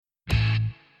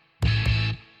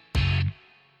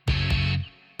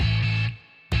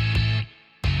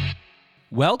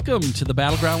Welcome to the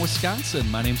Battleground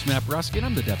Wisconsin. My name's Matt Brusky, and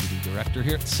I'm the Deputy Director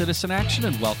here at Citizen Action,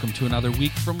 and welcome to another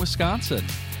week from Wisconsin.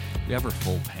 We have our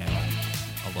full panel.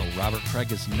 Although Robert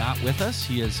Craig is not with us,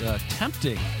 he is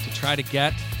attempting to try to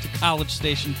get to College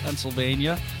Station,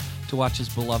 Pennsylvania, to watch his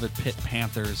beloved Pitt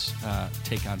Panthers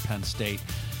take on Penn State.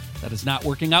 That is not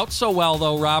working out so well,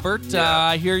 though, Robert. Yeah,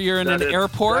 I hear you're in an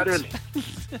airport.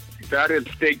 That is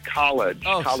State College.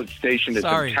 Oh, College Station is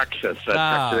sorry. in Texas,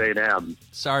 at Texas A&M.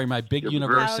 Sorry, my big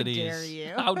universities. How dare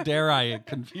you? How dare I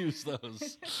confuse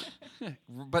those?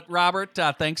 But Robert,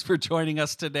 thanks for joining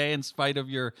us today in spite of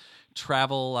your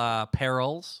travel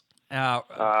perils.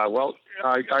 Well,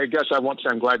 I guess I won't say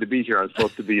I'm glad to be here. I'm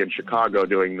supposed to be in Chicago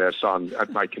doing this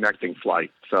at my connecting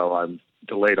flight, so I'm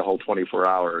delayed a whole 24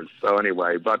 hours. So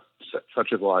anyway, but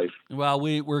such is life. Well,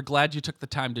 we're glad you took the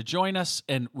time to join us,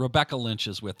 and Rebecca Lynch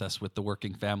is with us with the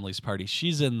Working Families Party.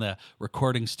 She's in the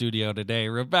recording studio today.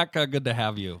 Rebecca, good to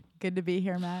have you. Good to be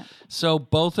here, Matt. So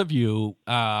both of you,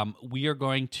 we are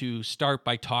going to start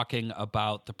by talking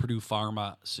about the Purdue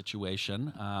Pharma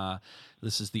situation.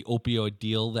 This is the opioid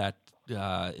deal that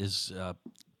is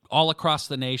all across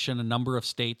the nation, a number of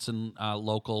states and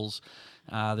locals.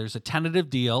 There's a tentative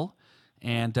deal.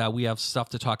 And we have stuff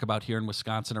to talk about here in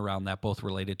Wisconsin around that, both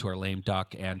related to our lame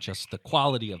duck and just the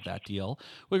quality of that deal.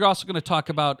 We're also going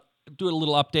to do a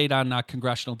little update on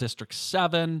Congressional District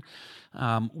 7.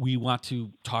 We want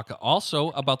to talk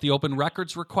also about the open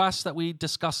records request that we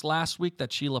discussed last week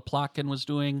that Sheila Plotkin was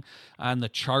doing and the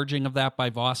charging of that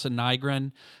by Voss and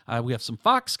Nygren. We have some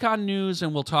Foxconn news,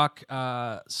 and we'll talk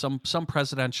some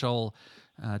presidential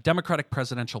Democratic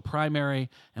presidential primary,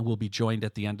 and we'll be joined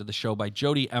at the end of the show by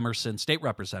Jody Emerson, State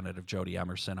Representative Jody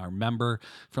Emerson, our member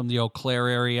from the Eau Claire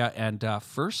area and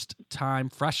first-time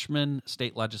freshman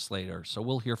state legislator. So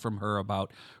we'll hear from her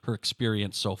about her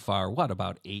experience so far,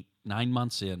 about 8-9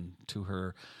 months into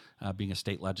her being a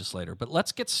state legislator. But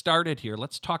let's get started here.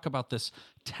 Let's talk about this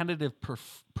tentative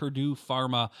Purdue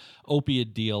Pharma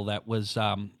opioid deal that was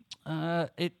got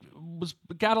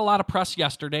a lot of press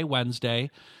yesterday, Wednesday.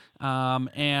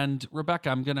 And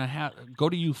Rebecca, I'm going to go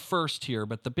to you first here,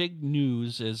 but the big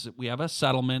news is that we have a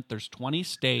settlement. There's 20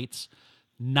 states,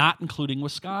 not including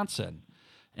Wisconsin.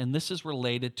 And this is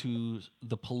related to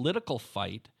the political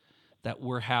fight that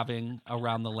we're having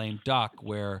around the lame duck,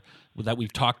 that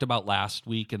we've talked about last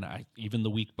week and even the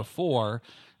week before.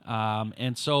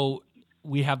 And so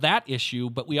we have that issue,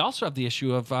 but we also have the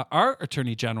issue of our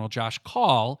Attorney General, Josh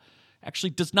Kaul,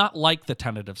 actually does not like the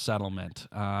tentative settlement.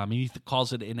 He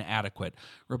calls it inadequate.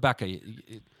 Rebecca,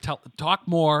 talk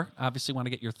more. Obviously want to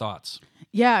get your thoughts.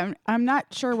 Yeah, I'm not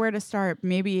sure where to start.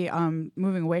 Maybe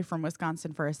moving away from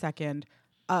Wisconsin for a second.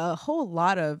 A whole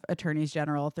lot of attorneys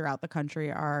general throughout the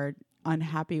country are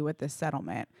unhappy with this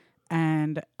settlement.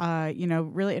 And,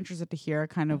 really interested to hear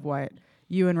kind of what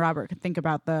you and Robert could think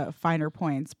about the finer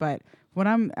points. But what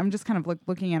I'm just kind of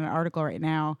looking at an article right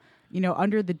now.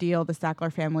 Under the deal, the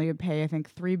Sackler family would pay, I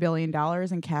think, $3 billion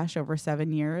in cash over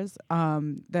 7 years.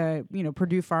 Purdue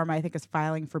Pharma, I think, is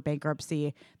filing for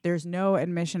bankruptcy. There's no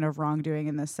admission of wrongdoing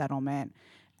in this settlement.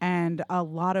 And a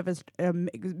lot of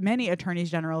many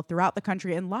attorneys general throughout the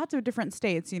country in lots of different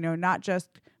states, not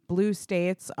just blue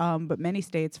states, but many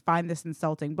states find this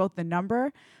insulting, both the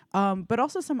number, but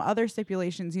also some other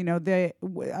stipulations.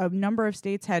 A number of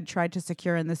states had tried to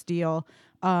secure in this deal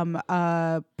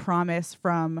a promise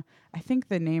from, I think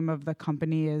the name of the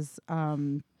company is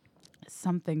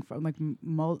something from like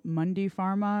Mundi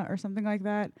Pharma or something like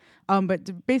that.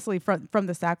 But basically from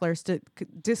the Sacklers to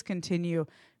discontinue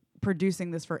producing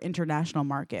this for international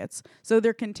markets. So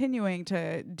they're continuing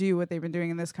to do what they've been doing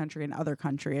in this country and other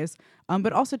countries,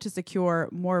 but also to secure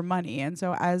more money. And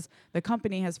so as the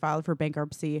company has filed for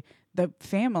bankruptcy, the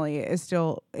family is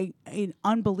still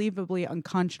unbelievably,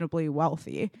 unconscionably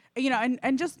wealthy.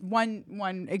 And just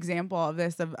one example of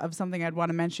this, of something I'd want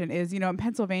to mention is, in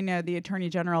Pennsylvania, the Attorney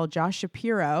General, Josh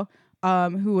Shapiro,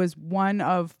 who was one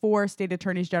of 4 state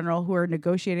attorneys general who are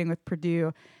negotiating with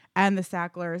Purdue and the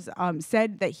Sacklers,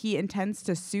 said that he intends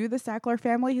to sue the Sackler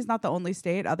family. He's not the only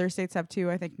state. Other states have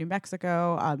too. I think New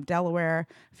Mexico, Delaware,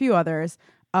 a few others.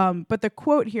 But the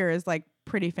quote here is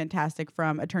pretty fantastic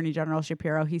from Attorney General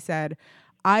Shapiro. He said,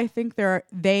 I think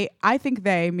they,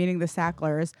 meaning the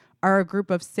Sacklers, are a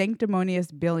group of sanctimonious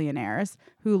billionaires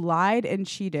who lied and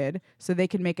cheated so they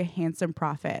can make a handsome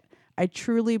profit. I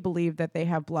truly believe that they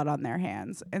have blood on their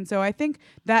hands. And so I think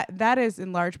that is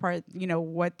in large part,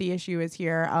 what the issue is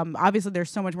here. Obviously, there's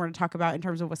so much more to talk about in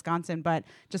terms of Wisconsin, but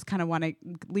just kind of want to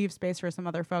leave space for some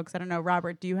other folks. I don't know,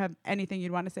 Robert, do you have anything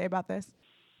you'd want to say about this?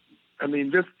 I mean,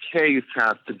 this case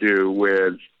has to do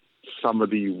with some of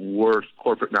the worst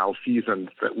corporate malfeasance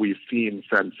that we've seen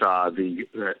since the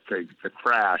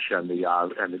crash and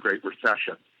the Great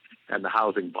Recession and the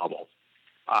housing bubble.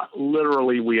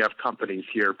 Literally, we have companies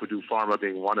here, Purdue Pharma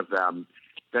being one of them,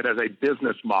 that as a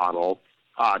business model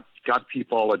got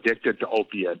people addicted to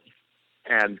opiates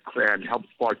and helped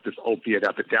spark this opiate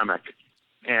epidemic,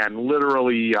 and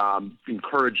literally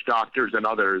encouraged doctors and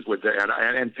others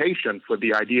and patients with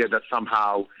the idea that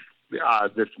somehow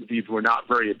these were not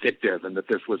very addictive and that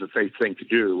this was a safe thing to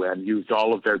do, and used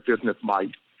all of their business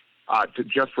might to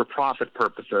just for profit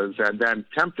purposes, and then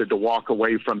tempted to walk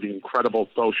away from the incredible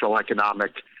social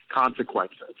economic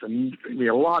consequences. And I mean,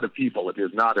 a lot of people, it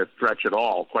is not a stretch at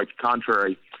all, quite the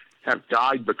contrary, have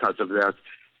died because of this.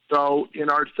 So in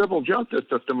our civil justice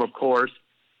system, of course,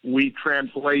 we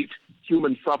translate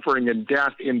human suffering and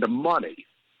death into money.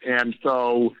 And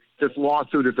so this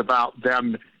lawsuit is about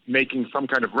them making some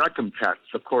kind of recompense.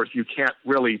 Of course, you can't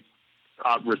really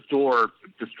restore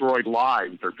destroyed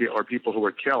lives or people who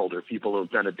were killed or people who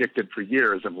have been addicted for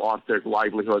years and lost their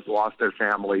livelihoods, lost their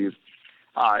families,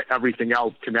 everything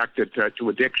else connected to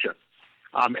addiction.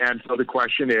 And so the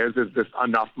question is this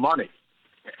enough money?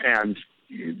 And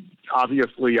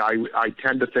obviously, I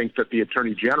tend to think that the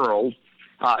attorney generals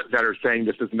that are saying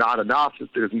this is not enough,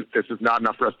 this is not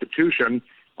enough restitution,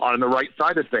 are on the right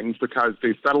side of things, because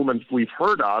the settlements we've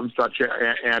heard of,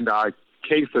 and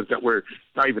cases that were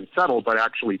not even settled, but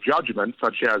actually judgments,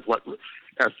 such as what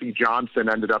S.C. Johnson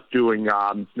ended up doing.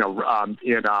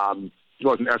 It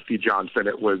wasn't S.C. Johnson;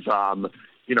 it was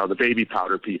the baby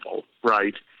powder people,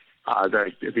 right?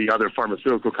 The other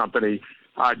pharmaceutical company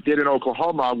did in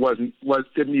Oklahoma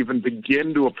didn't even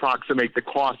begin to approximate the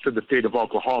cost to the state of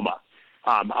Oklahoma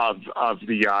of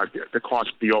the cost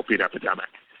of the opiate epidemic.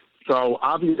 So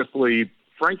obviously,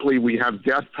 frankly, we have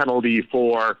death penalty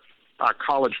for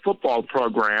college football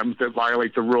programs that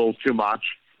violate the rules too much.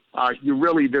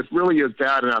 This really is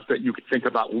bad enough that you could think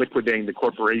about liquidating the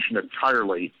corporation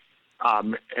entirely,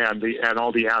 and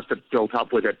all the assets built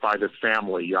up with it by this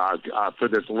family for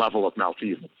this level of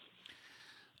malfeasance.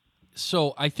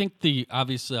 So I think the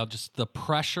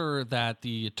pressure that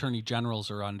the attorney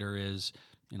generals are under is,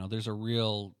 there's a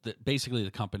real, basically the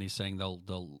company's saying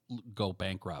they'll go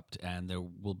bankrupt, and there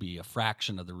will be a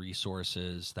fraction of the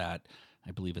resources that,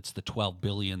 I believe it's the $12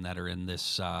 billion that are in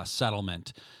this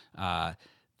settlement,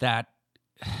 that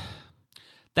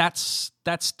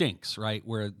stinks, right?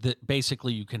 Where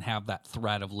basically you can have that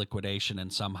threat of liquidation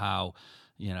and somehow,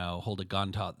 hold a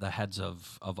gun to the heads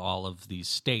of all of these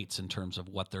states in terms of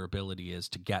what their ability is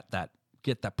to get that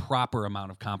proper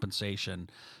amount of compensation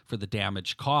for the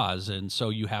damage caused. And so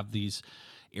you have these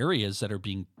areas that are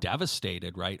being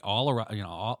devastated, right, all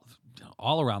around,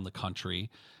 all around the country,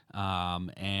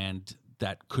 and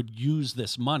that could use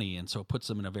this money, and so it puts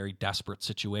them in a very desperate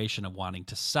situation of wanting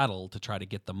to settle to try to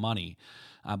get the money.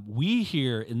 We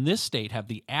here in this state have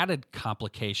the added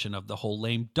complication of the whole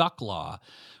lame duck law,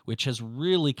 which has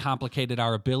really complicated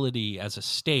our ability as a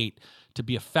state to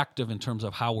be effective in terms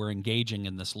of how we're engaging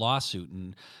in this lawsuit.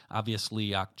 And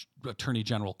obviously, Attorney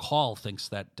General Call thinks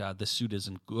that this suit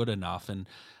isn't good enough, and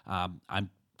I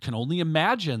can only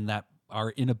imagine that our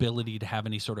inability to have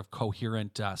any sort of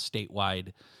coherent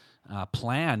statewide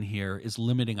plan here is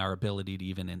limiting our ability to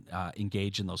even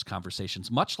engage in those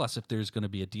conversations, much less if there's going to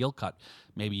be a deal cut,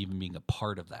 maybe even being a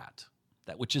part of that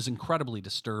which is incredibly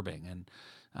disturbing. And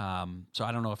so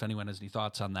I don't know if anyone has any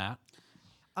thoughts on that.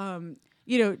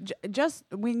 Just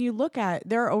when you look at,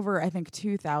 there are over, I think,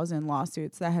 2,000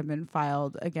 lawsuits that have been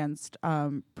filed against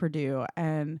Purdue.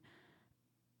 And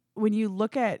when you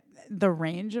look at the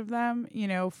range of them,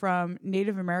 from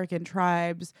Native American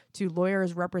tribes to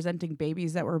lawyers representing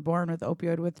babies that were born with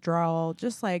opioid withdrawal,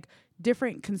 just like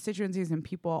different constituencies and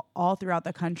people all throughout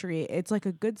the country, it's like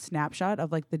a good snapshot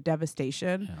of like the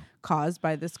devastation caused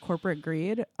by this corporate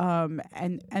greed. And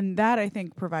that, I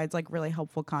think, provides like really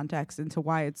helpful context into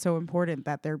why it's so important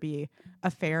that there be a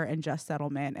fair and just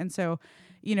settlement. And so,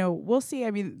 we'll see.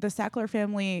 I mean, the Sackler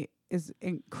family is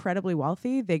incredibly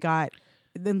wealthy. They got,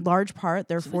 in large part,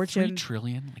 their fortune. $3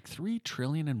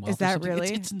 trillion in wealth. Is that really?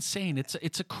 It's insane.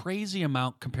 It's a crazy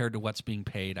amount compared to what's being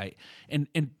paid.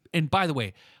 And by the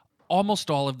way, almost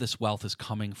all of this wealth is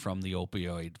coming from the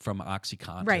opioid, from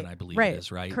OxyContin, right, I believe right. it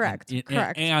is, right? Correct.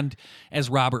 Correct. And as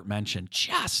Robert mentioned,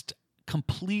 just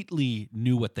completely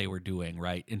knew what they were doing,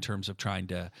 right? In terms of trying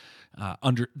to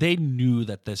they knew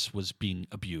that this was being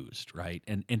abused, right?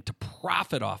 And to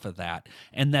profit off of that,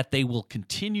 and that they will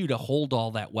continue to hold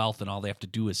all that wealth, and all they have to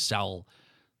do is sell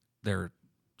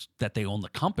that they own the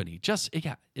company. It's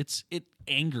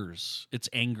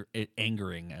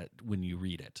angering when you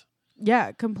read it.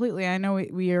 Yeah, completely. I know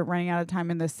we are running out of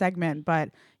time in this segment, but,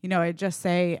 I just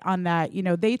say on that,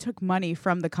 they took money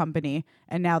from the company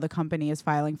and now the company is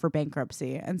filing for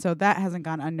bankruptcy. And so that hasn't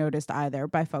gone unnoticed either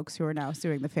by folks who are now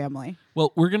suing the family.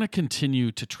 Well, we're going to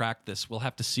continue to track this. We'll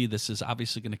have to see. This is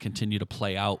obviously going to continue to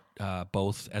play out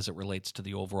both as it relates to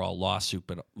the overall lawsuit,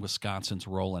 but Wisconsin's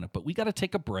role in it. But we got to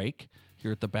take a break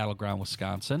here at the Battleground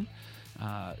Wisconsin.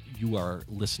 You are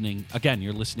listening, again,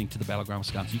 you're listening to the Battleground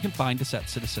Wisconsin. You can find us at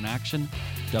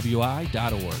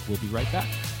citizenactionwi.org. We'll be right back.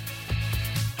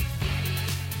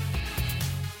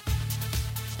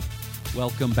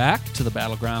 Welcome back to the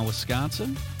Battleground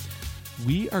Wisconsin.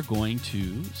 We are going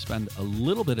to spend a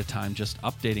little bit of time just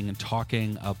updating and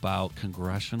talking about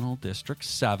Congressional District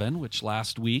 7, which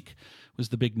last week was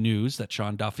the big news that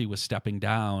Sean Duffy was stepping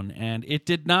down. And it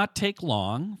did not take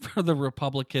long for the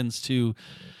Republicans to...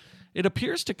 It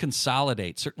appears to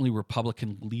consolidate, certainly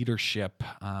Republican leadership,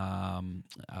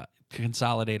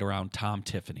 consolidate around Tom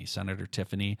Tiffany, Senator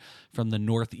Tiffany from the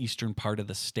northeastern part of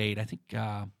the state. I think,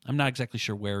 I'm not exactly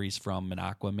sure where he's from,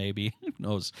 Minocqua maybe, who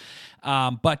knows.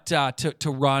 But to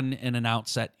run and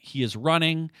announce that he is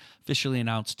running, officially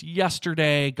announced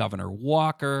yesterday. Governor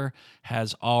Walker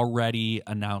has already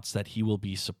announced that he will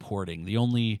be supporting. The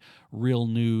only real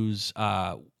news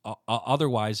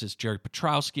otherwise is Jerry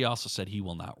Petrowski also said he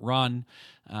will not run.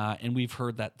 And we've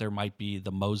heard that there might be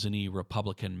the Mosinee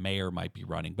Republican mayor might be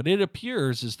running. But it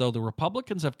appears as though the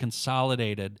Republicans have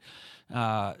consolidated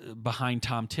behind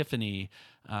Tom Tiffany.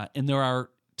 And there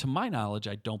are, to my knowledge,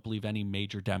 I don't believe any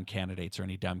major Dem candidates or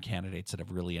any Dem candidates that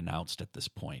have really announced at this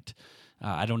point.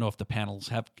 I don't know if the panels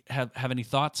have any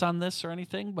thoughts on this or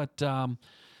anything, but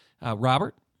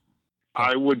Robert?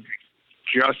 I would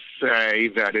just say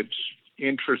that it's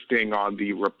interesting on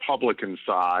the Republican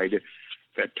side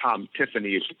that Tom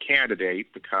Tiffany is the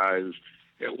candidate because,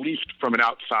 at least from an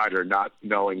outsider not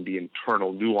knowing the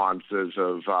internal nuances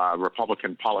of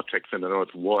Republican politics in the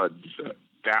North Woods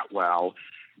that well,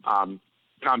 Tom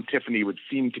Tiffany would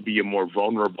seem to be a more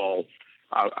vulnerable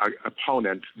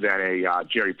opponent than a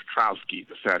Jerry Petrowski,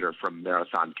 the senator from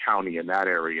Marathon County in that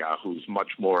area, who's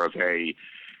much more of a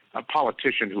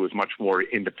politician who is much more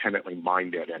independently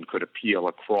minded and could appeal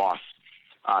across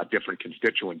different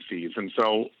constituencies. And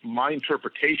so my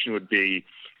interpretation would be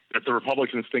that the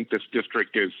Republicans think this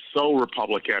district is so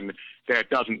Republican that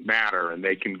it doesn't matter, and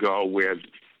they can go with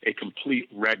a complete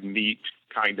red meat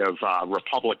kind of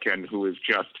Republican who is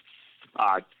just,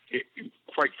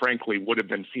 quite frankly, would have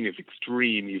been seen as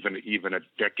extreme even a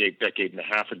decade and a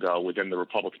half ago within the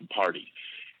Republican Party.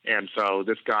 And so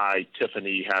this guy,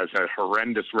 Tiffany, has a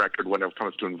horrendous record when it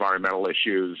comes to environmental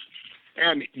issues.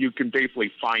 And you can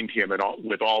basically find him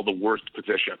with all the worst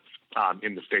positions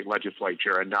in the state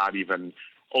legislature and not even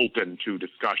open to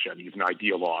discussion. He's an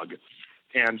ideologue.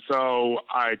 And so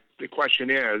the question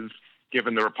is,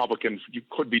 given the Republicans, you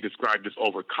could be described as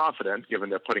overconfident, given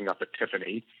they're putting up a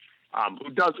Tiffany,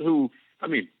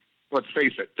 let's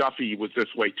face it, Duffy was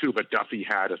this way too, but Duffy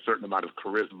had a certain amount of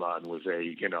charisma and was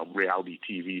a, reality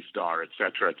TV star, et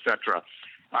cetera, et cetera.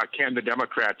 Can the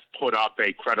Democrats put up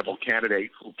a credible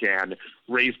candidate who can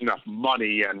raise enough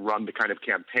money and run the kind of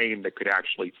campaign that could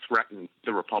actually threaten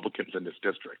the Republicans in this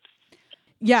district?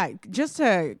 Yeah, just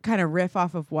to kind of riff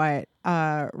off of what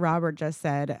Robert just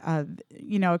said, a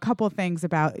couple of things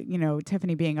about,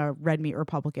 Tiffany being a red meat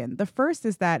Republican. The first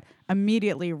is that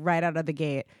immediately right out of the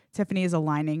gate, Tiffany is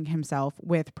aligning himself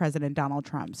with President Donald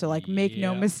Trump. So make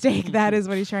no mistake, that is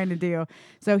what he's trying to do.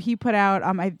 So he put out,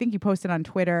 I think he posted on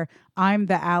Twitter, "I'm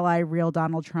the ally, real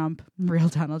Donald Trump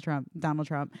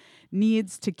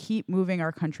needs to keep moving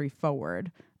our country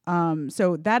forward."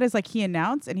 So that is he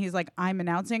announced, and he's like, I'm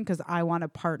announcing because I want to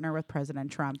partner with President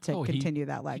Trump to continue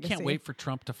that legacy. You can't wait for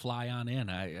Trump to fly on in.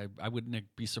 I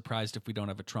wouldn't be surprised if we don't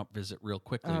have a Trump visit real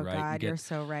quickly, right? God, you're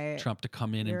so right. Trump to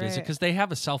come in and visit because they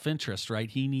have a self-interest, right?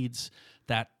 He needs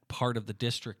that part of the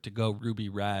district to go ruby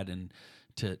red and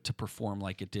to perform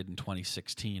like it did in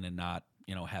 2016 and not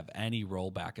have any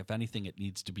rollback. If anything, it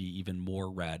needs to be even more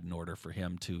red in order for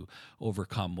him to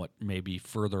overcome what may be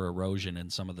further erosion in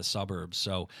some of the suburbs.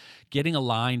 So getting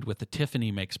aligned with the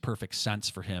Tiffany makes perfect sense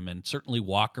for him. And certainly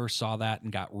Walker saw that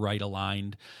and got right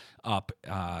aligned up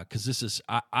because this is,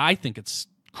 I think it's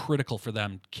critical for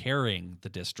them carrying the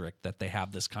district that they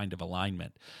have this kind of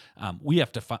alignment. We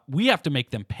have to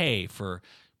make them pay for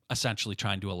essentially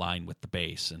trying to align with the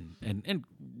base and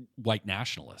white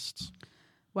nationalists.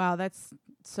 Wow, that's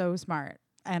so smart.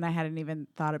 And I hadn't even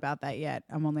thought about that yet.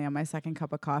 I'm only on my second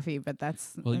cup of coffee, but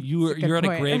you're at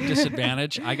a grave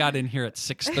disadvantage. I got in here at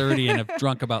 6:30 and have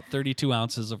drunk about 32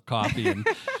 ounces of coffee and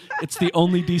It's the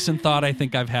only decent thought I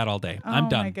think I've had all day. I'm my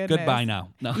done. goodness. Goodbye now.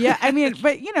 No. Yeah, I mean,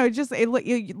 but just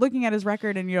looking at his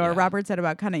record, and Robert said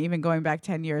about kind of even going back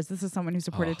 10 years. This is someone who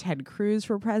supported Ted Cruz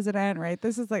for president, right?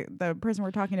 This is like the person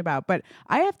we're talking about. But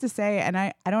I have to say, and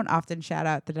I don't often shout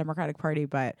out the Democratic Party,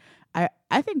 but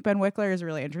I think Ben Wickler is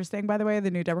really interesting, by the way,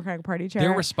 the new Democratic Party chair.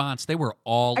 Their response, they were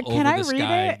all over Can I this read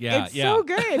guy. it? Yeah, it's so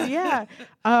good. Yeah.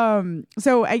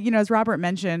 So, as Robert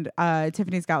mentioned,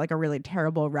 Tiffany's got like a really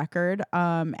terrible record.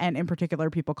 And in particular,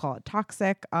 people call it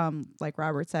toxic, like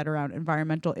Robert said, around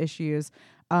environmental issues.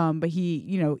 But he,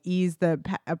 eased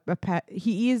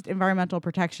he eased environmental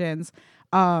protections,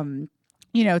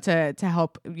 to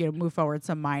help move forward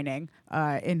some mining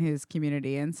in his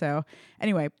community. And so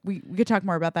anyway, we could talk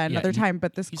more about that another time.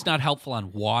 But he's not helpful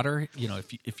on water.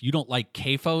 If you don't like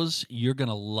CAFOs, you're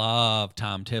gonna love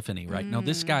Tom Tiffany, right? No,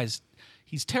 this guy's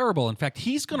he's terrible. In fact,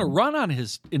 he's gonna run on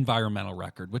his environmental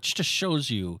record, which just shows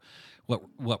you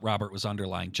what Robert was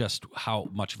underlying, just how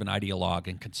much of an ideologue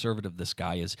and conservative this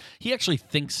guy is. He actually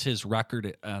thinks his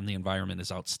record on the environment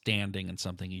is outstanding and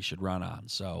something he should run on.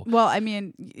 So, well, I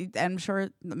mean, I'm sure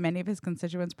many of his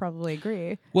constituents probably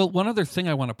agree. Well, one other thing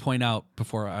I want to point out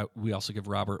before we also give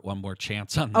Robert one more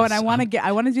chance on this. Oh, and I want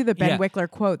to do the Ben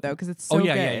Wickler quote though, because it's so good.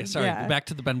 Yeah. Sorry, back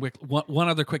to the Ben Wickler. One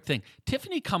other quick thing.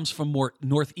 Tiffany comes from more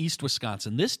northeast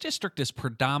Wisconsin. This district is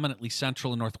predominantly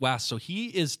central and northwest, so he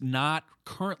is not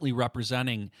currently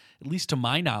representing, at least to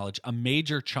my knowledge, a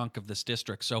major chunk of this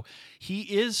district. So he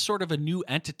is sort of a new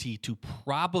entity to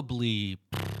probably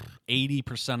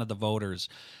 80% of the voters,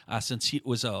 since he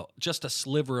was just a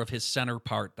sliver of his center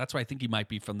part. That's why I think he might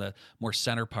be from the more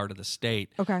center part of the state,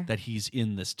 that he's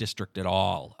in this district at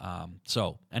all.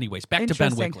 So anyways, back to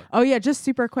Ben Wickler. Oh, yeah, just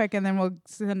super quick, and then we'll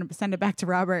send it back to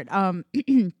Robert.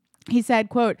 He said,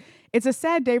 quote, "It's a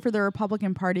sad day for the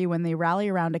Republican Party when they rally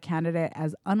around a candidate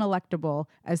as unelectable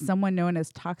as someone known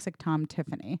as Toxic Tom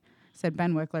Tiffany," said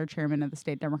Ben Wickler, chairman of the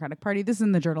state Democratic Party. This is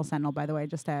in the Journal Sentinel, by the way,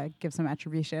 just to give some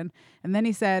attribution. And then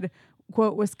he said,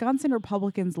 quote, "Wisconsin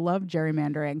Republicans love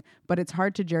gerrymandering, but it's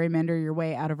hard to gerrymander your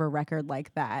way out of a record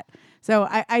like that." So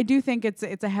I do think it's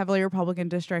a heavily Republican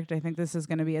district. I think this is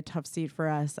going to be a tough seat for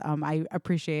us. I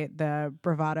appreciate the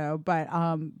bravado, but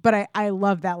I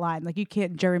love that line. Like, you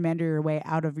can't gerrymander your way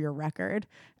out of your record.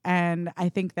 And I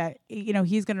think that,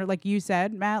 he's going to, like you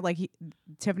said, Matt,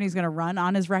 Tiffany's going to run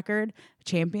on his record,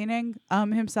 championing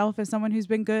himself as someone who's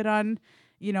been good on,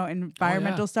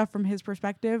 environmental stuff from his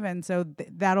perspective. And so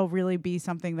that'll really be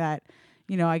something that,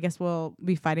 I guess we'll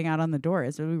be fighting out on the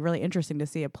doors. It'll be really interesting to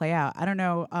see it play out. I don't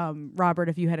know, Robert,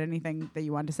 if you had anything that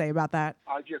you wanted to say about that.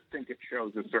 I just think it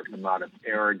shows a certain amount of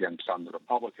arrogance on the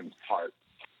Republicans' part,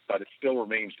 but it still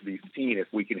remains to be seen if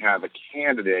we can have a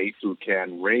candidate who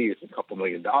can raise a couple $1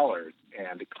 million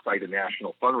and excite a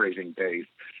national fundraising base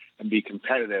and be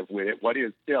competitive with what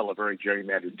is still a very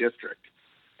gerrymandered district.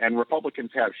 And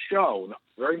Republicans have shown,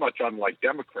 very much unlike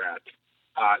Democrats,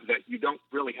 that you don't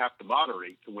really have to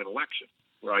moderate to win elections,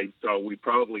 right? So we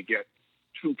probably get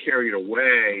too carried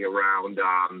away around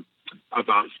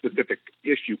about specific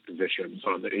issue positions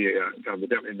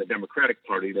in the Democratic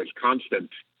Party. There's constant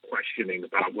questioning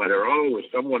about whether, is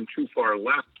someone too far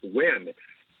left to win?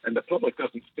 And the public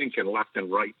doesn't think in left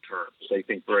and right terms. They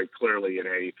think very clearly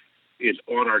in is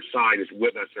on our side, is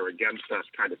with us or against us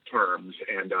kind of terms,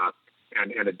 and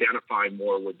identify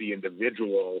more with the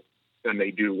individual than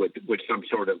they do with some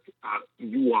sort of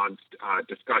nuanced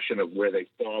discussion of where they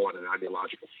fall on an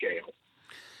ideological scale.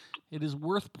 It is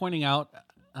worth pointing out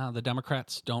the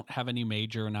Democrats don't have any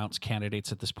major announced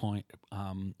candidates at this point.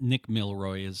 Nick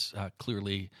Milroy is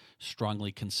clearly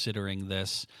strongly considering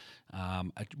this.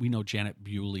 We know Janet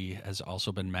Bewley has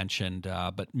also been mentioned,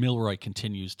 but Milroy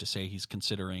continues to say he's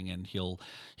considering, and he'll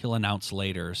announce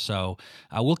later. So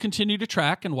we'll continue to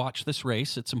track and watch this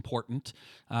race. It's important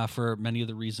for many of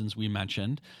the reasons we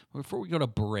mentioned. Before we go to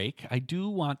break, I do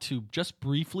want to just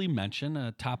briefly mention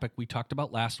a topic we talked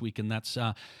about last week, and that's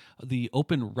the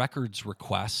open records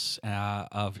requests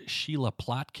of Sheila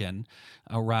Plotkin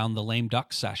around the lame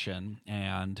duck session,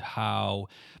 and how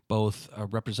both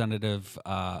Representative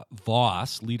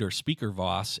Voss, leader Speaker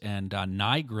Voss, and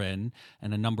Nygren,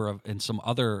 and some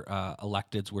other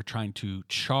electeds were trying to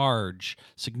charge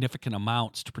significant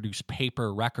amounts to produce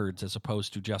paper records as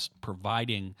opposed to just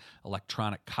providing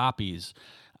electronic copies.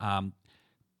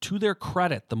 To their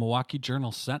credit, the Milwaukee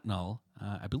Journal-Sentinel,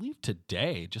 I believe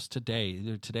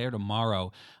either today or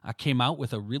tomorrow, came out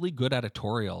with a really good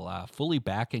editorial, fully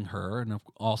backing her, and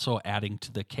also adding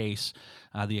to the case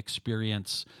the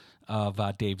experience of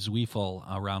Dave Zwiefel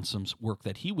around some work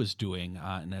that he was doing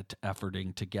in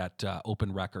efforting to get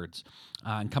open records,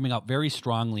 and coming out very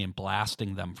strongly and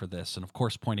blasting them for this, and of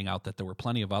course pointing out that there were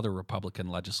plenty of other Republican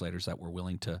legislators that were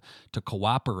willing to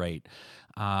cooperate.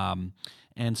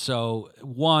 And so,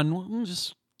 one,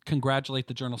 just congratulate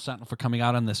the Journal-Sentinel for coming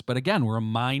out on this. But again, we'll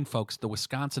remind folks, the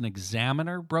Wisconsin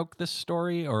Examiner broke this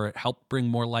story, or it helped bring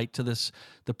more light to this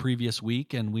the previous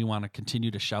week, and we want to continue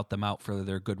to shout them out for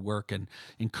their good work and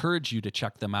encourage you to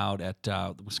check them out at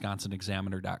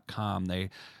wisconsinexaminer.com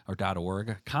or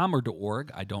 .org,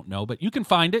 .org, I don't know, but you can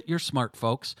find it. You're smart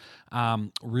folks.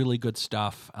 Really good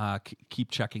stuff.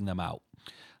 Keep checking them out.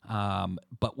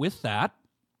 But with that,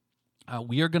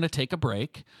 we are going to take a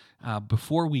break.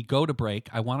 Before we go to break,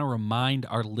 I want to remind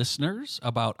our listeners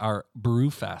about our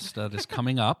Brewfest that is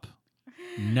coming up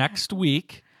next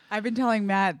week. I've been telling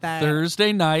Matt that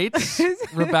Thursday nights.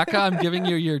 Rebecca, I'm giving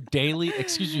you your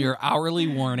hourly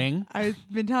warning. I've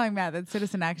been telling Matt that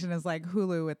Citizen Action is like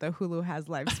Hulu with the Hulu Has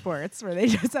Live Sports, where they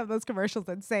just have those commercials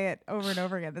and say it over and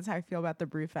over again. That's how I feel about the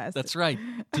Brewfest. That's right.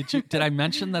 Did I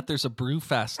mention that there's a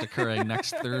Brewfest occurring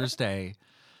next Thursday?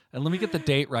 And let me get the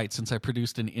date right, since I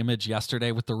produced an image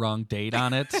yesterday with the wrong date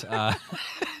on it.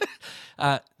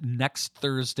 Next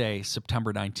Thursday,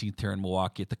 September 19th, here in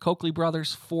Milwaukee at the Coakley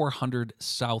Brothers, 400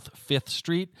 South 5th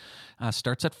Street.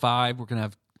 Starts at 5.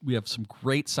 We have some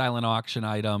great silent auction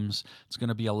items. It's going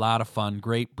to be a lot of fun.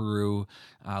 Great brew.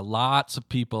 Lots of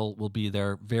people will be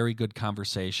there. Very good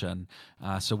conversation.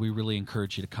 So we really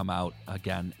encourage you to come out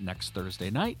again next Thursday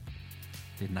night,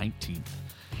 the 19th.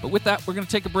 But with that, we're going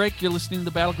to take a break. You're listening to the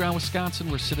Battleground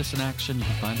Wisconsin. We're Citizen Action. You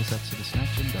can find us at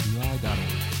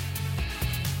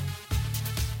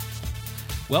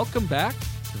citizenactionwi.org. Welcome back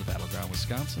to the Battleground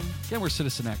Wisconsin. Again, we're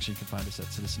Citizen Action. You can find us at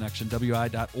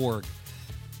citizenactionwi.org.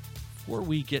 Before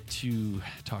we get to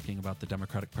talking about the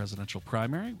Democratic presidential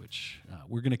primary, which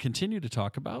we're going to continue to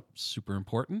talk about, super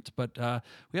important, but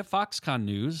we have Foxconn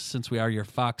news, since we are your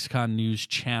Foxconn News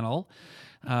channel.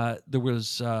 There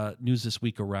was news this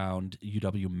week around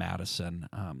UW-Madison.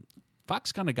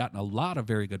 Foxconn had gotten a lot of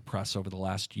very good press over the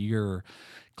last year,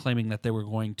 claiming that they were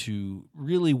going to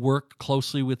really work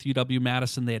closely with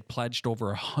UW-Madison. They had pledged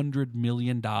over $100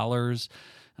 million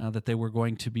that they were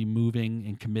going to be moving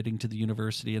and committing to the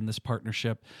university in this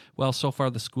partnership. Well, so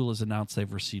far the school has announced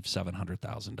they've received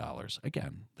 $700,000.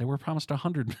 Again, they were promised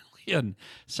 $100 million,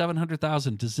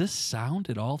 $700,000. Does this sound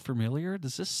at all familiar?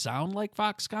 Does this sound like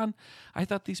Foxconn? I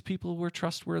thought these people were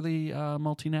trustworthy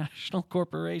multinational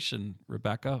corporation.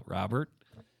 Rebecca, Robert?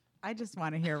 I just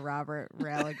want to hear Robert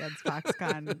rail against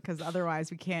Foxconn, because otherwise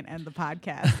we can't end the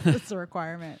podcast. It's a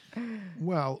requirement.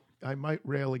 Well, I might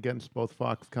rail against both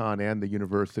Foxconn and the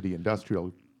university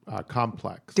industrial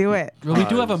complex. Do it. Well, we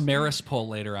do have a Marist poll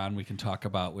later on we can talk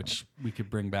about, which we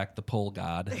could bring back the poll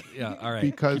god. Yeah, all right.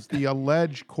 Because the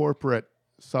alleged corporate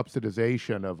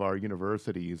subsidization of our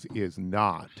universities is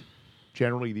not.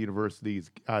 Generally, the universities,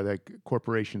 the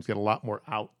corporations get a lot more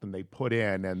out than they put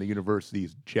in, and the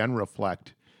universities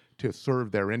genuflect to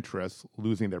serve their interests,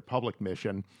 losing their public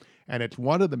mission. And it's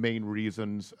one of the main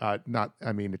reasons,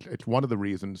 it's one of the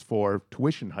reasons for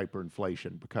tuition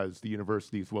hyperinflation, because the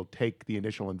universities will take the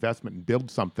initial investment and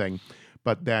build something,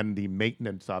 but then the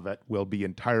maintenance of it will be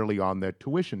entirely on the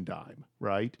tuition dime,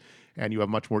 right? And you have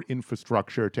much more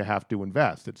infrastructure to have to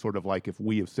invest. It's sort of like if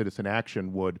we of Citizen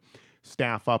Action would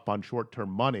staff up on short-term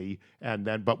money,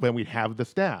 but when we'd have the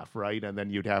staff, right? And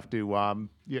then you'd have to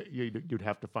you'd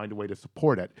have to find a way to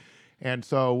support it. And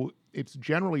so it's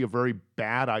generally a very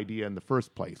bad idea in the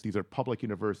first place. These are public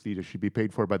universities that should be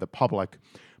paid for by the public.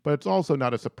 But it's also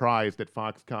not a surprise that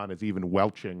Foxconn is even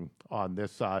welching on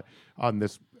this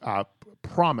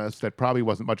promise that probably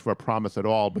wasn't much of a promise at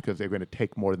all, because they're going to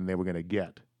take more than they were going to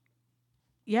get.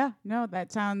 Yeah, no,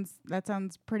 that sounds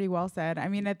pretty well said. I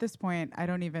mean, at this point,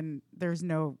 there's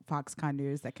no Foxconn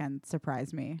news that can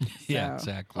surprise me. Yeah,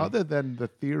 exactly. Other than the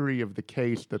theory of the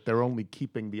case that they're only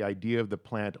keeping the idea of the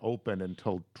plant open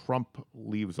until Trump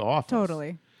leaves office.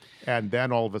 Totally. And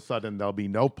then all of a sudden there'll be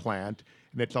no plant.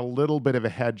 And it's a little bit of a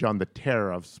hedge on the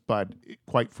tariffs, but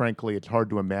quite frankly, it's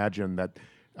hard to imagine that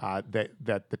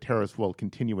the tariffs will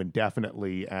continue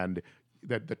indefinitely, and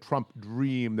that the Trump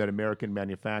dream that American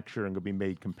manufacturing will be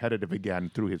made competitive again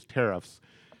through his tariffs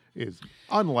is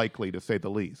unlikely, to say the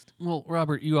least. Well,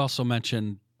 Robert, you also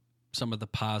mentioned some of the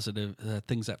positive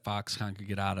things that Foxconn could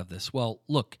get out of this. Well,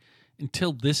 look,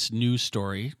 until this news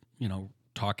story,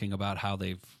 talking about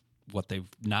what they've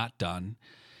not done,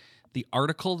 the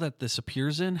article that this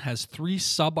appears in has 3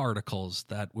 sub-articles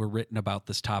that were written about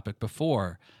this topic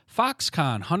before.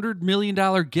 Foxconn, $100 million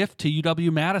gift to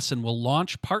UW-Madison will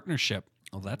launch partnership.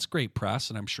 Well, that's great press,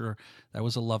 and I'm sure that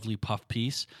was a lovely puff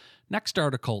piece. Next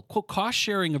article, quote, cost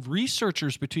sharing of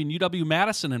researchers between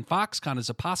UW-Madison and Foxconn is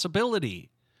a possibility.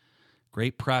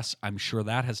 Great press. I'm sure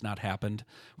that has not happened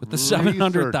with the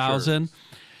 700,000.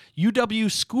 UW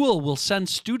School will send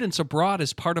students abroad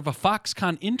as part of a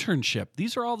Foxconn internship.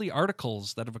 These are all the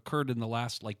articles that have occurred in the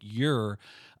last year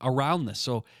around this.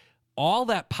 So all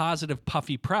that positive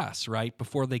puffy press, right,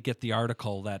 before they get the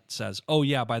article that says, oh,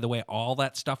 yeah, by the way, all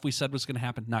that stuff we said was going to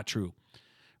happen, not true,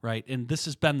 right? And this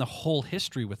has been the whole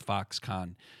history with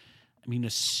Foxconn. I mean, a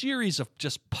series of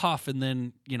just puff and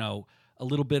then, a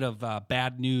little bit of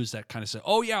bad news that kind of say,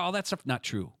 oh, yeah, all that stuff, not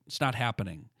true. It's not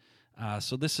happening.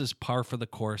 So this is par for the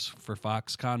course for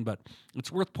Foxconn, but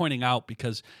it's worth pointing out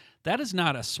because that is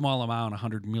not a small amount,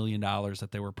 $100 million that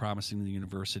they were promising the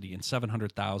university, and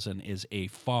 700,000 is a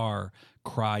far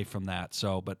cry from that.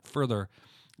 So, but further,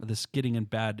 this getting in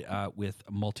bed with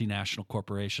multinational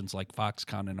corporations like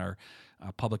Foxconn in our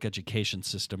public education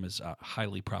system is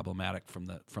highly problematic from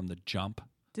the jump.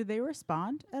 Did they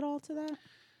respond at all to that?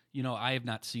 I have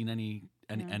not seen any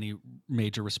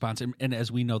major response. And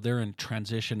as we know, they're in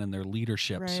transition in their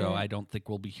leadership, right. So I don't think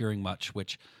we'll be hearing much,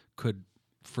 which could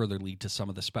further lead to some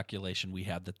of the speculation we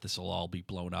had that this will all be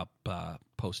blown up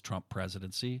post-Trump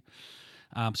presidency.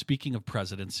 Speaking of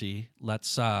presidency,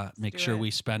 let's make sure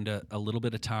we spend a little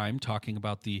bit of time talking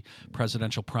about the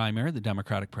presidential primary, the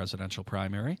Democratic presidential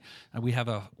primary. We have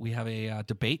a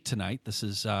debate tonight. This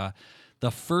is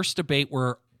the first debate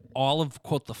where all of,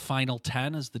 quote, the final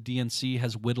 10, as the DNC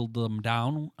has whittled them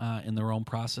down in their own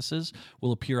processes,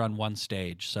 will appear on one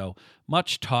stage. So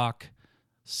much talk,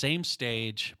 same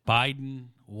stage, Biden,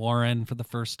 Warren for the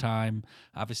first time,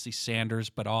 obviously Sanders,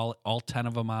 but all 10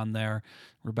 of them on there.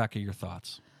 Rebecca, your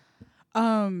thoughts?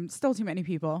 Still too many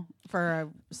people for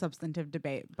a substantive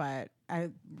debate, but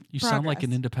you sound like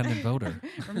an independent voter.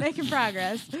 We're making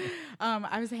progress.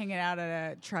 I was hanging out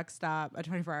at a truck stop, a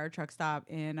 24-hour truck stop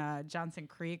in Johnson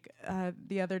Creek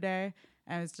the other day.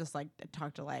 I was just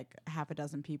talked to half a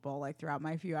dozen people throughout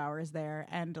my few hours there,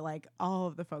 and all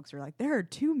of the folks were like, "There are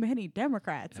too many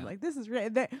Democrats." Yeah. This is really.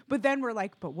 But then we're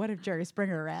like, "But what if Jerry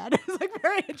Springer ran?" It's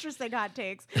very interesting hot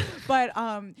takes. But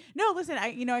no, listen,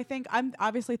 I think I'm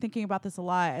obviously thinking about this a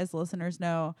lot. As listeners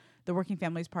know, the Working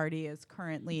Families Party is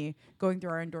currently going through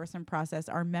our endorsement process.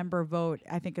 Our member vote,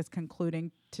 I think, is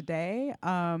concluding today,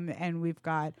 and we've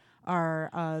got our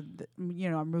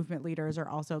our movement leaders are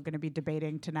also going to be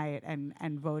debating tonight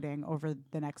and voting over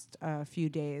the next few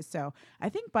days. So I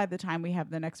think by the time we have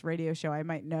the next radio show, I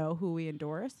might know who we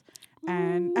endorse.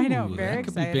 And I know, very that could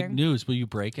exciting. Be big news. Will you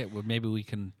break it? Well, maybe we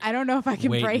can. I don't know if I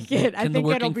can break it. I think the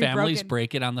Working it'll be Families broken.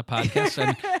 Break it on the podcast?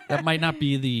 And that might not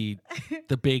be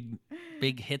the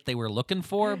big hit they were looking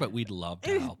for, but we'd love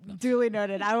to help them. Duly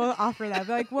noted. I will offer that.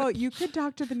 Be well, you could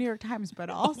talk to the New York Times,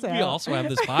 but also we also have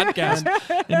this podcast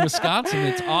in Wisconsin.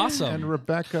 It's awesome. And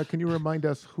Rebecca, can you remind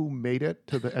us who made it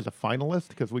as a finalist?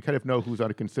 Because we kind of know who's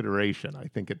under consideration. I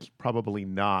think it's probably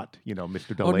not,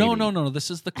 Mr. Delaney. Oh, no.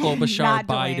 This is the Klobuchar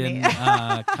Biden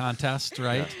contest,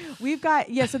 right? Yeah. We've got,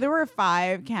 so there were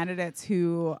 5 candidates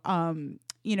who, had.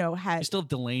 You still have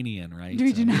Delaney in, right?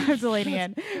 We do not have Delaney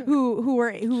in,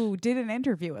 who did an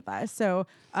interview with us. So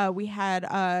we had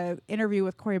an interview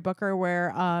with Cory Booker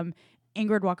where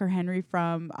Ingrid Walker-Henry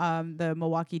from the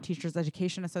Milwaukee Teachers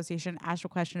Education Association asked a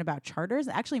question about charters.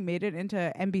 Actually made it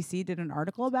into NBC, did an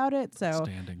article about it. So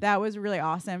that was really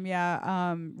awesome.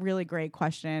 Yeah, really great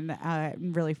question.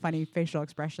 Really funny facial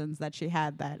expressions that she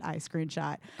had that I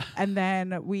screenshot. And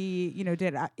then we,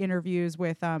 did interviews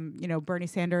with, Bernie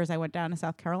Sanders. I went down to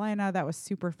South Carolina. That was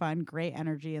super fun. Great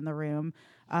energy in the room.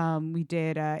 We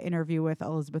did an interview with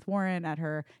Elizabeth Warren at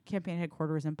her campaign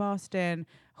headquarters in Boston.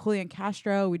 Julian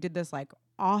Castro, we did this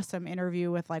awesome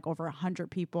interview with over 100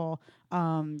 people,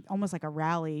 almost like a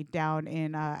rally down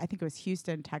in, I think it was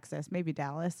Houston, Texas, maybe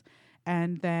Dallas.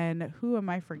 And then who am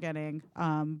I forgetting?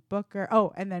 Booker.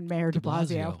 Oh, and then Mayor de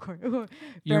Blasio, of course.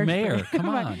 Your mayor, come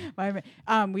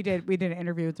on. We did an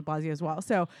interview with de Blasio as well.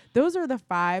 So those are the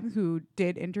 5 who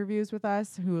did interviews with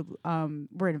us, who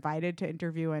were invited to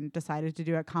interview and decided to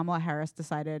do it. Kamala Harris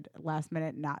decided last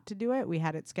minute not to do it. We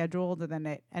had it scheduled, and then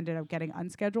it ended up getting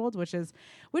unscheduled, which is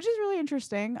really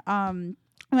interesting.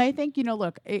 And I think,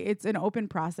 look, it's an open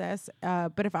process.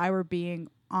 But if I were being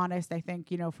honest, I think,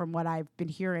 from what I've been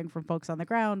hearing from folks on the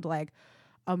ground,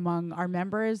 among our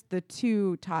members, the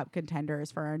 2 top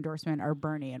contenders for our endorsement are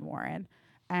Bernie and Warren.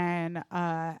 And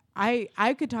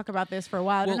I could talk about this for a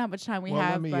while. I don't know how much time we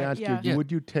have. Let me ask you, would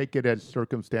you take it as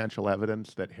circumstantial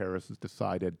evidence that Harris has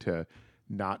decided to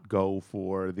not go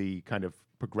for the kind of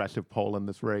progressive poll in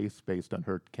this race based on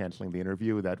her canceling the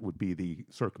interview? That would be the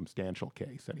circumstantial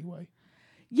case anyway.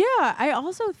 Yeah, I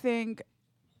also think,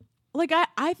 like,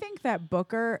 I think that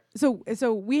Booker.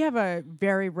 So we have a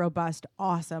very robust,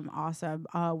 awesome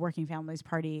Working Families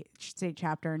Party state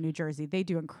chapter in New Jersey. They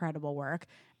do incredible work,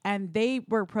 and they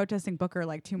were protesting Booker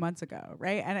like 2 months ago,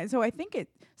 right? And so I think it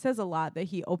says a lot that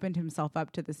he opened himself up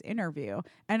to this interview.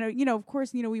 And of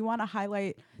course, we want to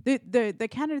highlight the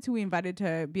candidates who we invited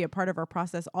to be a part of our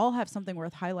process all have something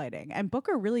worth highlighting. And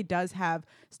Booker really does have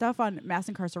stuff on mass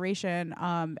incarceration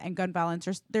and gun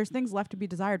violence. There's things left to be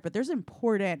desired, but there's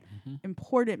important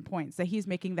points that he's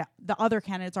making that the other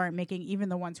candidates aren't making, even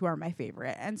the ones who are my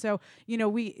favorite. And so,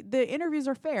 the interviews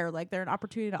are fair. Like, they're an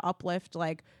opportunity to uplift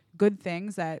like good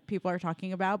things that people are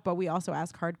talking about, but we also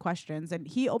ask hard questions. And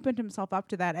he opened himself up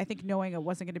to that, I think, knowing it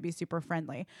wasn't going to be super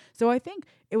friendly. So I think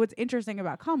what's interesting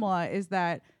about Kamala is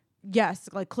that, yes,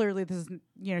 like, clearly this is,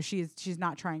 she's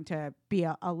not trying to be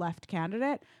a left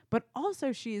candidate, but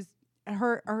also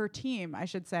her team, I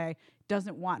should say,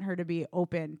 doesn't want her to be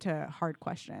open to hard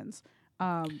questions,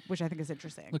 which I think is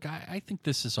interesting. Look, I think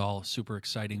this is all super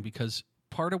exciting because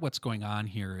part of what's going on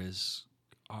here is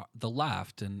the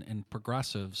left and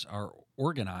progressives are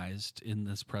organized in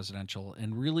this presidential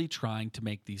and really trying to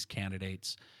make these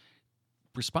candidates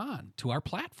respond to our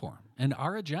platform and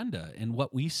our agenda and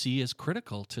what we see as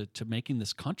critical to making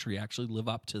this country actually live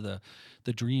up to the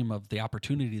dream of the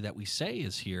opportunity that we say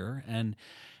is here.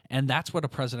 And that's what a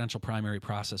presidential primary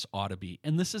process ought to be.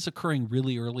 And this is occurring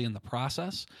really early in the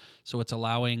process. So it's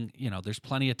allowing, there's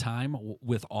plenty of time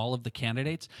with all of the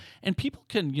candidates. And people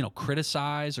can,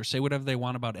 criticize or say whatever they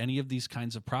want about any of these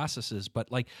kinds of processes. But,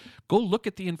 go look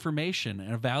at the information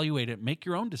and evaluate it, make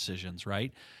your own decisions,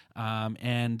 right?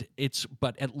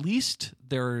 But at least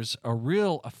there's a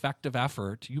real effective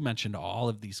effort. You mentioned all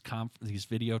of these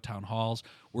video town halls.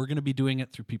 We're going to be doing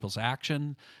it through People's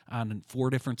Action in 4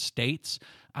 different states.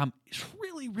 It's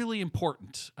really, really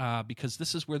important because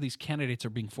this is where these candidates are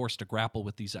being forced to grapple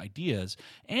with these ideas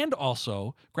and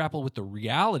also grapple with the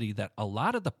reality that a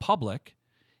lot of the public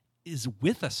is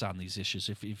with us on these issues.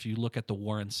 If you look at the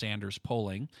Warren-Sanders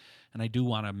polling, and I do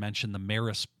want to mention the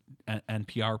Marist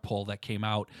NPR poll that came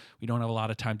out. We don't have a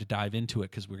lot of time to dive into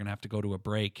it because we're going to have to go to a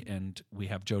break, and we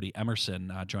have Jody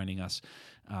Emerson joining us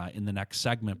in the next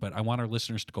segment. But I want our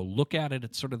listeners to go look at it.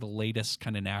 It's sort of the latest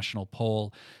kind of national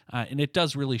poll, and it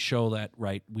does really show that,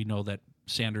 right, we know that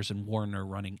Sanders and Warren are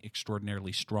running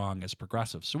extraordinarily strong as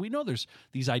progressives. So we know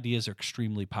these ideas are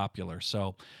extremely popular.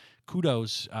 So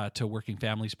kudos to Working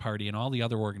Families Party and all the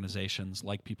other organizations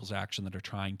like People's Action that are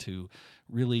trying to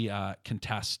really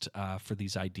contest for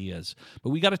these ideas. But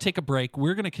we got to take a break.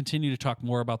 We're going to continue to talk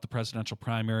more about the presidential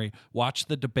primary. Watch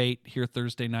the debate here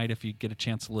Thursday night if you get a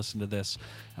chance to listen to this.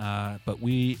 But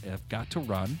we have got to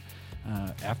run.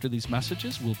 After these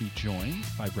messages, we'll be joined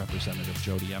by Representative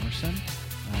Jody Emerson.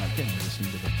 Again, you're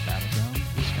listening to the Battleground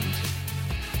Wisconsin.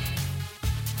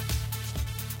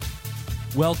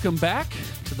 Welcome back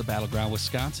to the Battleground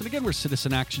Wisconsin. Again, we're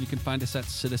Citizen Action. You can find us at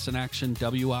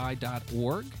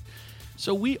citizenactionwi.org.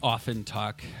 So we often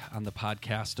talk on the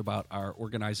podcast about our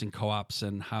organizing co-ops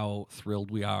and how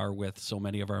thrilled we are with so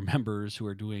many of our members who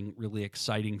are doing really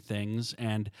exciting things.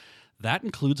 And that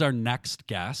includes our next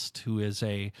guest, who is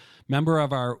a member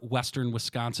of our Western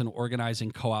Wisconsin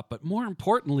Organizing Co-op. But more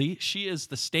importantly, she is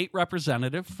the state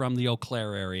representative from the Eau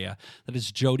Claire area. That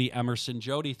is Jody Emerson.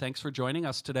 Jody, thanks for joining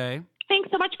us today. Thanks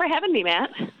so much for having me, Matt.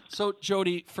 So,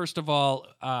 Jody, first of all,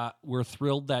 we're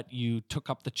thrilled that you took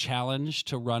up the challenge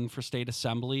to run for state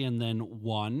assembly and then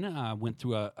won, went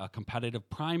through a competitive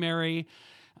primary,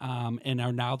 and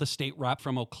are now the state rep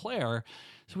from Eau Claire.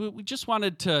 So we just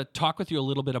wanted to talk with you a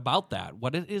little bit about that,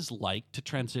 what it is like to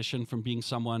transition from being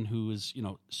someone who is,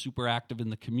 super active in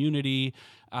the community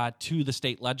to the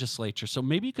state legislature. So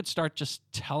maybe you could start just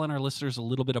telling our listeners a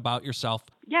little bit about yourself.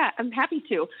 Yeah, I'm happy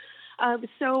to.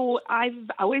 So I've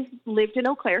always lived in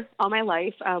Eau Claire all my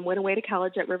life, went away to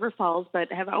college at River Falls,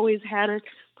 but have always had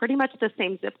pretty much the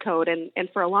same zip code. And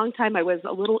for a long time, I was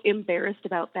a little embarrassed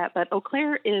about that. But Eau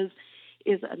Claire is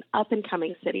an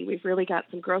up-and-coming city. We've really got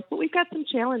some growth, but we've got some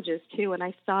challenges, too. And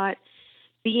I thought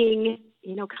being,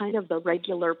 kind of the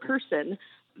regular person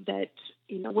that,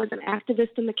 was an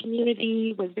activist in the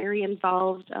community, was very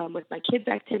involved with my kids'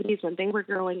 activities when they were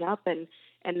growing up. And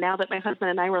now that my husband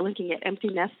and I were looking at empty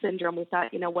nest syndrome, we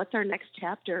thought, what's our next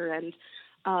chapter? And,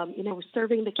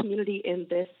 serving the community in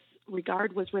this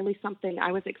regard was really something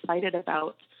I was excited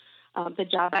about. The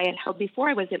job I had held before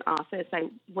I was in office, I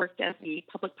worked as the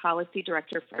public policy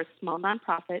director for a small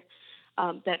nonprofit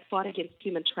that fought against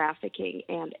human trafficking.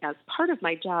 And as part of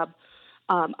my job,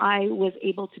 I was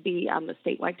able to be on the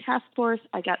statewide task force.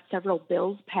 I got several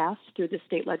bills passed through the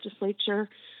state legislature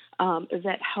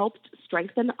that helped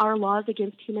strengthen our laws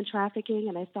against human trafficking.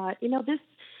 And I thought,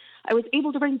 I was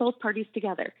able to bring both parties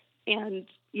together. And,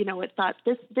 it thought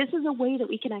this is a way that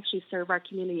we can actually serve our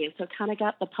community. And so it kind of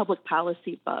got the public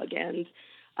policy bug. And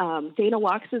Dana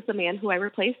Walks is the man who I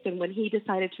replaced. And when he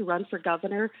decided to run for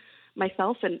governor,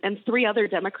 myself and 3 other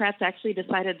Democrats actually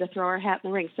decided to throw our hat in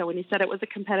the ring. So when he said it was a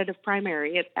competitive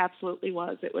primary, it absolutely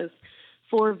was. It was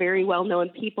 4 very well-known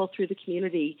people through the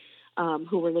community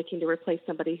who were looking to replace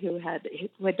somebody who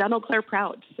had done Eau Claire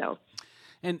proud. So.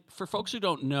 And for folks who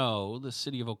don't know, the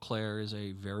city of Eau Claire is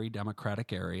a very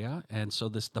Democratic area, and so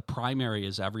the primary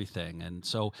is everything. And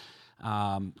so,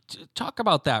 talk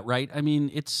about that, right? I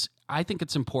mean, I think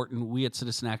it's important. We at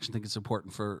Citizen Action think it's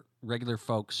important for regular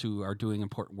folks who are doing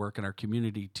important work in our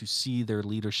community to see their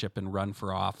leadership and run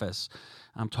for office.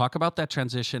 Talk about that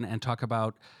transition and talk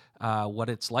about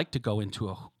what it's like to go into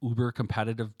a uber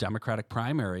competitive Democratic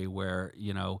primary where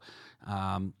you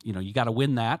got to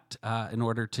win that in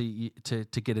order to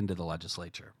get into the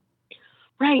legislature.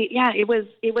 Right. Yeah, it was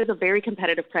a very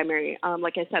competitive primary.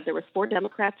 Like I said, there was 4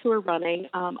 Democrats who were running.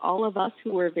 All of us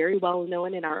who were very well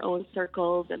known in our own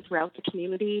circles and throughout the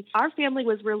community. Our family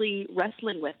was really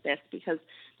wrestling with this because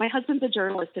my husband's a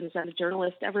journalist and has been a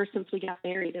journalist ever since we got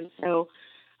married, and so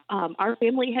our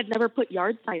family had never put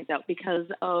yard signs out because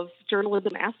of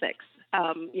journalism ethics.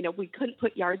 We couldn't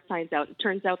put yard signs out. It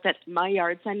turns out that my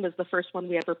yard sign was the first one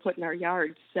we ever put in our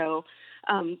yard. So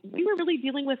we were really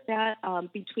dealing with that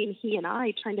between he and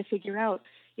I, trying to figure out,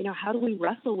 how do we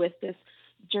wrestle with this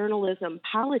journalism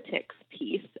politics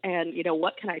piece? And,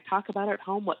 what can I talk about at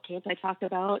home? What can't I talk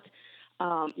about?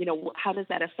 How does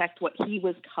that affect what he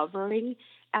was covering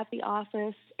at the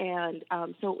office? And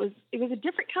so it was a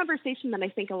different conversation than I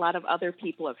think a lot of other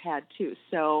people have had too.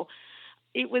 So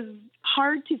it was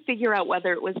hard to figure out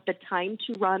whether it was the time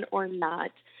to run or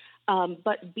not.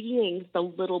 But being the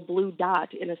little blue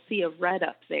dot in a sea of red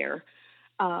up there,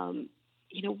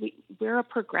 we're a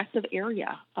progressive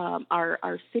area.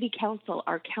 Our city council,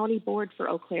 our county board for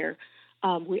Eau Claire,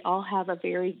 we all have a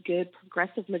very good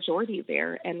progressive majority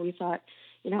there. And we thought,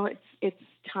 it's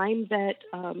time that,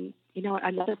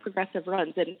 another progressive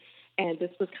runs. And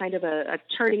this was kind of a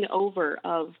turning over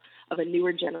of a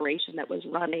newer generation that was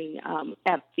running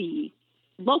at the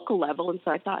local level. And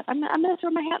so I thought, I'm going to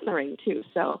throw my hat in the ring too.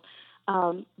 So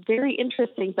very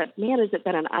interesting, but man, has it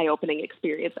been an eye-opening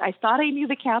experience. I thought I knew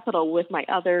the Capitol with my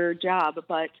other job,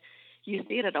 but you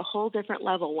see it at a whole different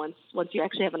level once you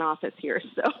actually have an office here.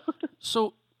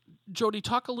 So Jody,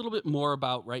 talk a little bit more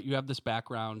about, right, you have this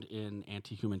background in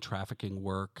anti-human trafficking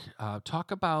work.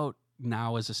 Talk about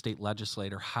now as a state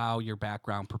legislator, how your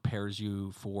background prepares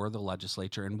you for the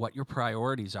legislature and what your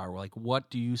priorities are. Like, what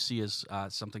do you see as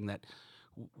something that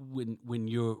when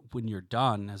you're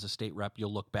done as a state rep,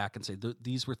 you'll look back and say,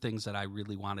 these were things that I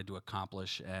really wanted to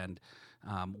accomplish, and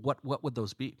what would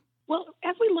those be? Well,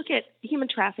 as we look at human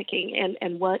trafficking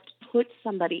and what puts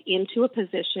somebody into a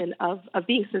position of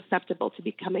being susceptible to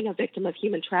becoming a victim of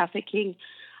human trafficking,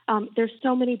 there's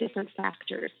so many different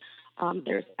factors.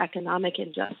 There's economic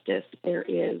injustice. There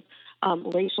is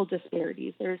racial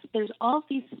disparities. There's all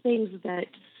these things that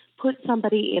put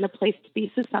somebody in a place to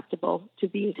be susceptible to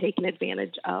being taken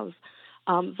advantage of.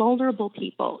 Vulnerable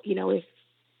people,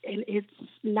 and it's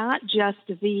not just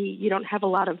you don't have a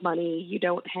lot of money, you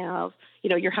don't have,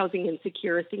 you're housing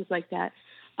insecure, things like that.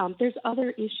 There's other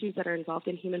issues that are involved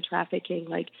in human trafficking,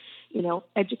 like,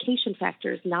 education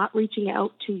factors, not reaching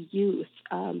out to youth,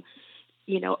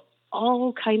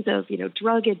 all kinds of,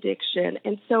 drug addiction.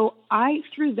 And so I,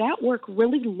 through that work,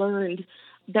 really learned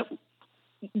that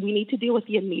we need to deal with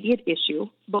the immediate issue,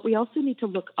 but we also need to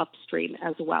look upstream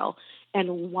as well.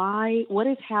 And what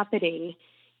is happening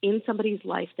in somebody's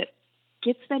life that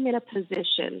gets them in a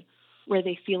position where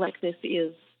they feel like this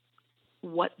is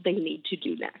what they need to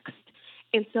do next.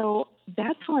 And so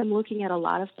that's how I'm looking at a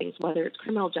lot of things, whether it's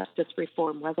criminal justice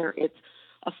reform, whether it's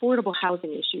affordable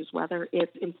housing issues, whether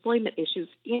it's employment issues,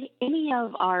 any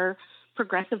of our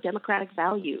progressive democratic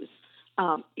values.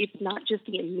 It's not just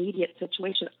the immediate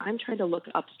situation. I'm trying to look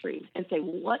upstream and say,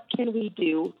 what can we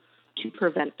do to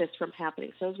prevent this from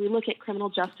happening? So as we look at criminal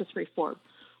justice reform,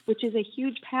 which is a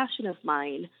huge passion of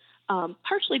mine,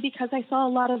 partially because I saw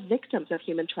a lot of victims of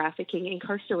human trafficking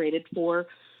incarcerated for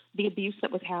the abuse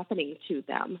that was happening to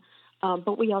them.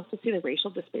 But we also see the racial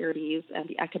disparities and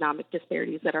the economic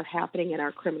disparities that are happening in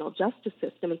our criminal justice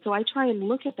system. And so I try and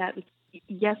look at that. And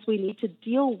yes, we need to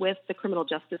deal with the criminal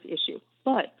justice issue,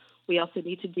 but we also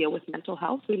need to deal with mental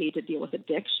health. We need to deal with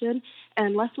addiction. And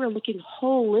unless we're looking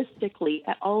holistically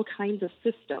at all kinds of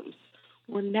systems,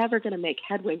 we're never going to make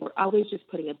headway. We're always just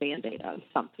putting a Band-Aid on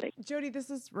something. Jody, this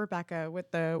is Rebecca with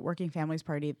the Working Families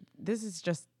Party. This is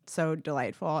just so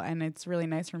delightful, and it's really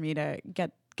nice for me to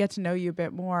get to know you a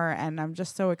bit more. And I'm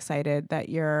just so excited that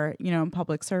you're, in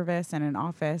public service and in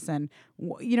office. And,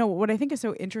 what I think is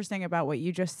so interesting about what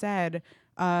you just said,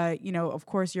 of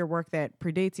course, your work that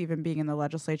predates even being in the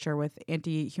legislature with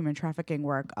anti-human trafficking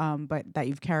work, but that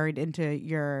you've carried into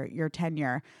your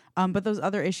tenure. But those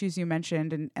other issues you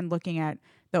mentioned and looking at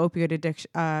the opioid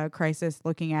addiction crisis,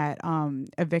 looking at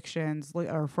evictions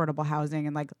or affordable housing,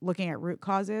 and like looking at root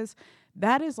causes,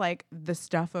 that is like the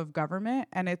stuff of government.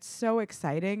 And it's so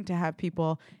exciting to have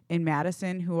people in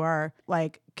Madison who are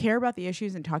like care about the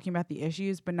issues and talking about the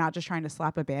issues, but not just trying to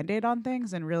slap a Band-Aid on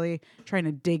things, and really trying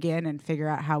to dig in and figure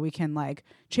out how we can like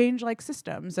change like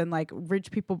systems and like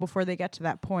reach people before they get to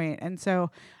that point. And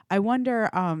so I wonder,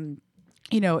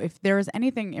 if there is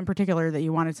anything in particular that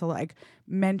you wanted to like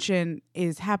mention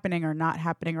is happening or not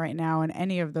happening right now in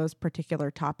any of those particular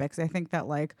topics. I think that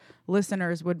like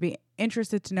listeners would be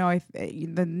interested to know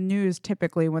the news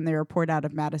typically when they report out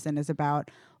of Madison is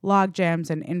about log jams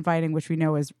and infighting, which we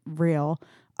know is real.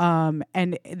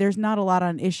 And there's not a lot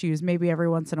on issues. Maybe every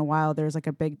once in a while there's like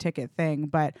a big ticket thing,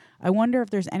 but I wonder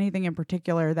if there's anything in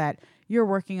particular that you're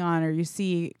working on or you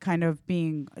see kind of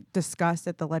being discussed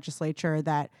at the legislature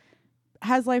that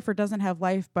has life or doesn't have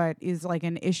life, but is like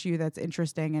an issue that's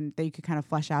interesting and that you could kind of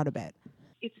flesh out a bit.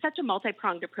 It's such a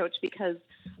multi-pronged approach because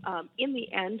in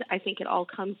the end, I think it all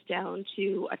comes down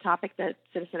to a topic that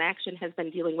Citizen Action has been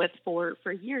dealing with for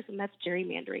years, and that's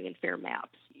gerrymandering and fair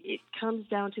maps. It comes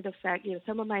down to the fact,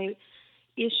 some of my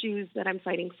issues that I'm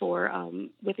fighting for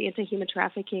with anti-human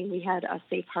trafficking, we had a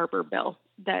safe harbor bill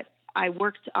that I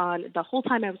worked on the whole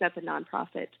time I was at the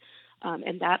nonprofit.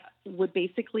 And that would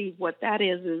basically, what that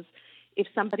is if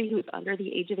somebody who's under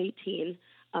the age of 18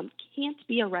 can't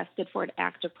be arrested for an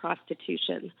act of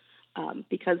prostitution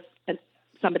because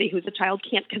somebody who's a child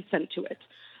can't consent to it.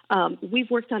 We've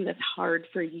worked on this hard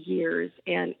for years,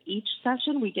 and each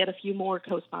session we get a few more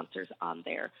co-sponsors on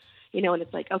there. And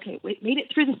it's like, okay, we made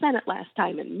it through the Senate last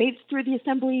time and made it through the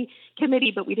Assembly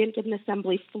Committee, but we didn't get an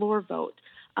Assembly floor vote.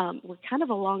 We're kind of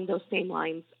along those same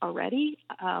lines already.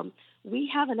 We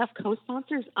have enough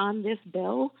co-sponsors on this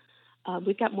bill.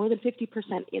 We've got more than 50%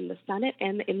 in the Senate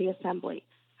and in the Assembly.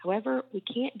 However, we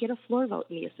can't get a floor vote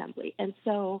in the Assembly. And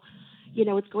so,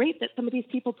 it's great that some of these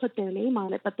people put their name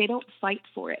on it, but they don't fight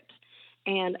for it.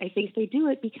 And I think they do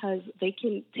it because they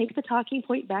can take the talking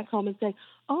point back home and say,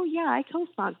 oh, yeah, I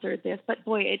co-sponsored this, but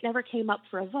boy, it never came up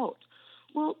for a vote.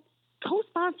 Well,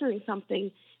 co-sponsoring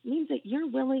something means that you're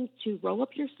willing to roll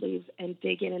up your sleeves and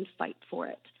dig in and fight for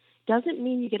it. Doesn't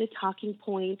mean you get a talking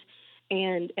point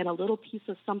and a little piece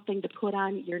of something to put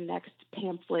on your next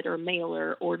pamphlet or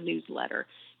mailer or newsletter.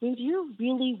 It means you're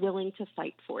really willing to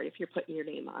fight for it if you're putting your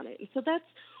name on it. And so that's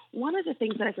one of the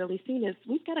things that I've really seen is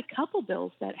we've got a couple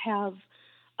bills that have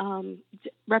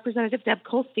Representative Deb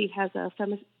Kolstein has a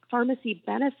pharmacy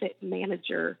benefit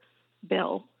manager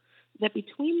bill that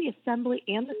between the Assembly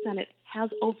and the Senate has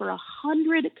over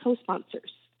 100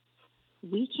 co-sponsors.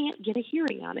 We can't get a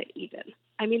hearing on it even.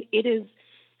 I mean, it is...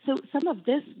 So some of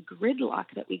this gridlock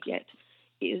that we get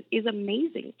is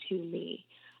amazing to me.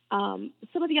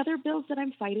 Some of the other bills that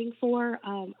I'm fighting for,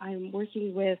 I'm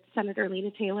working with Senator Lena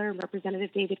Taylor and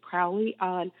Representative David Crowley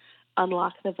on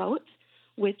Unlock the Vote,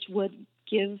 which would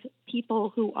give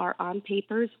people who are on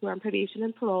papers, who are on probation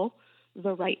and parole,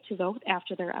 the right to vote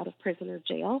after they're out of prison or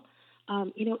jail.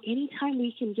 Anytime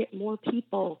we can get more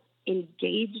people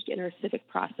engaged in our civic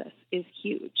process is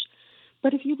huge.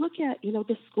 But if you look at,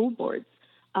 the school boards,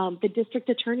 the district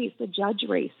attorneys, the judge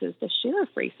races, the sheriff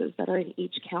races that are in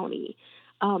each county.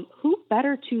 Who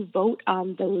better to vote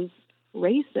on those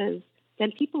races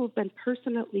than people who've been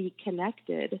personally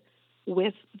connected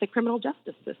with the criminal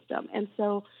justice system? And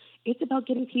so it's about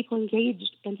getting people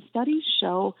engaged. And studies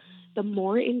show the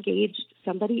more engaged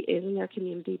somebody is in their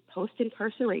community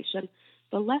post-incarceration,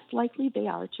 the less likely they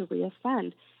are to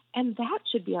reoffend. And that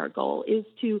should be our goal, is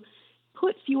to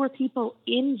put fewer people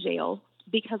in jail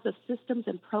because of systems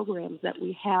and programs that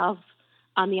we have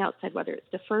on the outside, whether it's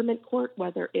deferment court,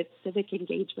 whether it's civic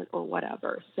engagement or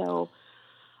whatever. So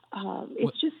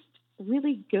it's just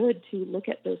really good to look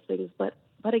at those things. But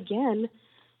again,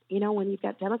 when you've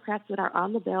got Democrats that are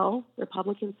on the bill,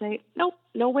 Republicans say, nope,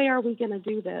 no way are we going to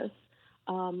do this.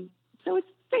 So it's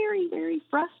very, very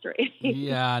frustrating.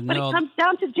 Yeah, but it comes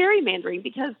down to gerrymandering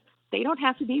because they don't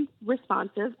have to be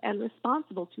responsive and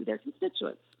responsible to their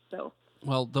constituents. So.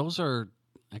 Well, those are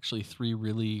actually three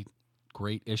really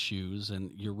great issues,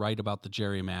 and you're right about the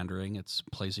gerrymandering. It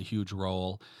plays a huge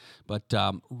role, but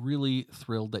really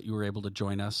thrilled that you were able to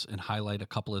join us and highlight a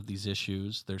couple of these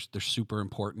issues. They're super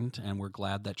important, and we're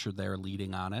glad that you're there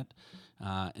leading on it.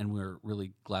 And we're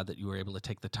really glad that you were able to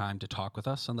take the time to talk with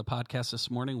us on the podcast this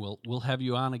morning. We'll have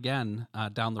you on again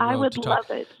down the road. I would to talk,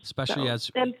 love it. especially as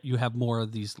you have more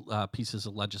of these pieces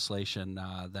of legislation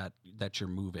that you're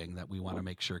moving that we want to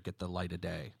make sure get the light of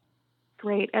day.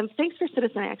 Great. And thanks for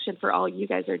Citizen Action for all you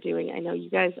guys are doing. I know you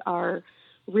guys are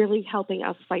really helping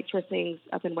us fight for things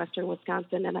up in western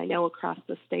Wisconsin, and I know across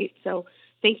the state. So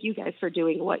thank you guys for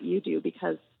doing what you do,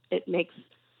 because it makes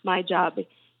my job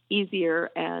easier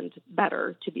and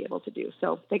better to be able to do.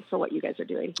 So thanks for what you guys are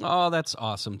doing. Oh, that's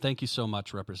awesome. Thank you so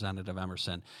much, Representative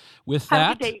Emerson. With Have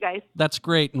that, a good day, you guys. That's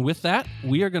great. And with that,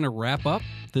 we are going to wrap up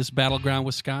this Battleground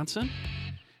Wisconsin.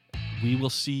 We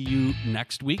will see you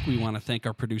next week. We want to thank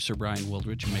our producer, Brian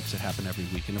Wildridge, who makes it happen every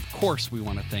week. And, of course, we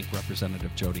want to thank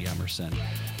Representative Jody Emerson.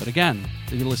 But, again,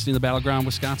 if you're listening to Battleground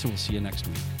Wisconsin, we'll see you next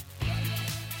week.